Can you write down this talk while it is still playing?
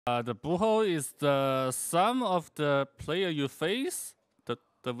The Buchholz is the sum of the player you face,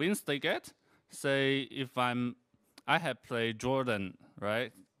 the wins they get. Say if I have played Jordan,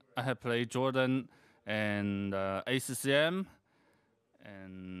 right? I have played Jordan and ACCM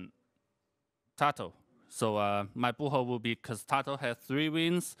and Tato. So my Buchholz will be, because Tato has 3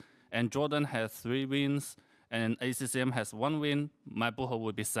 wins and Jordan has 3 wins and ACCM has 1 win, my Buchholz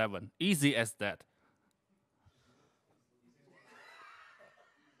will be 7. Easy as that.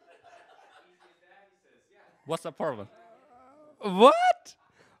 What's the problem? What?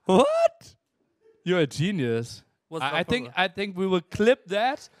 What? You're a genius. What's the I think we will clip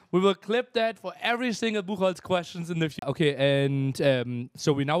that. We will clip that for every single Buchholz questions in the future. Okay, and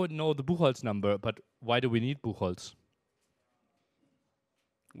so we now know the Buchholz number, but why do we need Buchholz?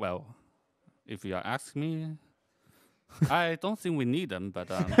 Well, if you ask me, I don't think we need them, but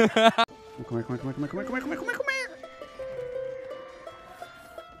Come here, come here, come here, come here, come here, come here, come here, come here, come here.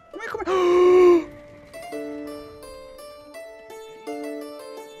 Come here, come here.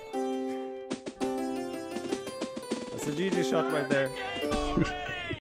 That's a GG shot right there.